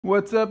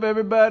What's up,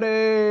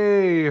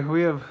 everybody?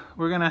 We're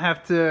gonna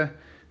have to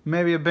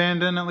maybe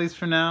abandon, at least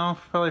for now,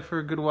 probably for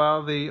a good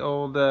while, the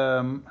old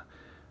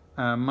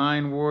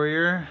Mine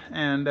Warrior,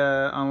 and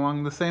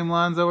along the same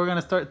lines, though, we're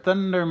gonna start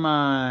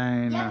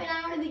Thundermine. Yep, and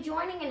I'm gonna be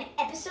joining in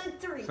episode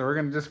 3. So we're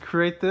gonna just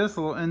create this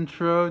little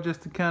intro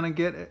just to kind of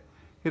get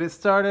it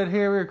started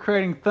here. We're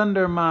creating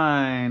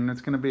Thundermine.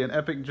 It's gonna be an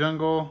epic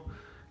jungle.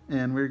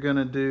 And we're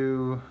gonna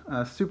do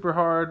super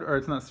hard, or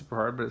it's not super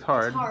hard, but it's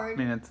hard. It's hard.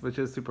 I mean, which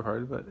is super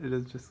hard, but it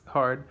is just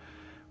hard.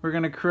 We're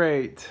gonna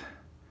create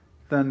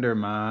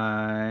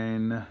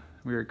Thundermine.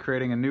 We are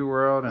creating a new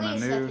world and a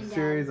new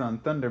series on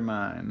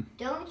Thundermine.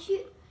 Don't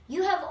you?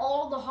 You have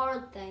all the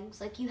hard things.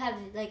 Like you have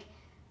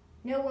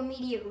no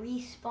immediate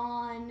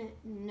respawn,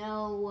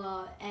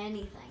 no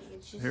anything.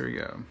 It's just. Here we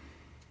go.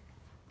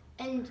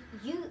 And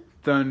you.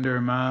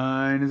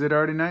 Thundermine. Is it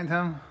already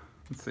nighttime?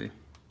 Let's see.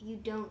 You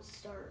don't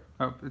start.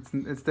 Oh,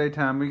 it's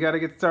daytime. We gotta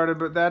get started,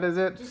 but that is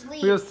it. Just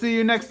leave. We'll see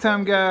you next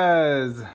time, guys.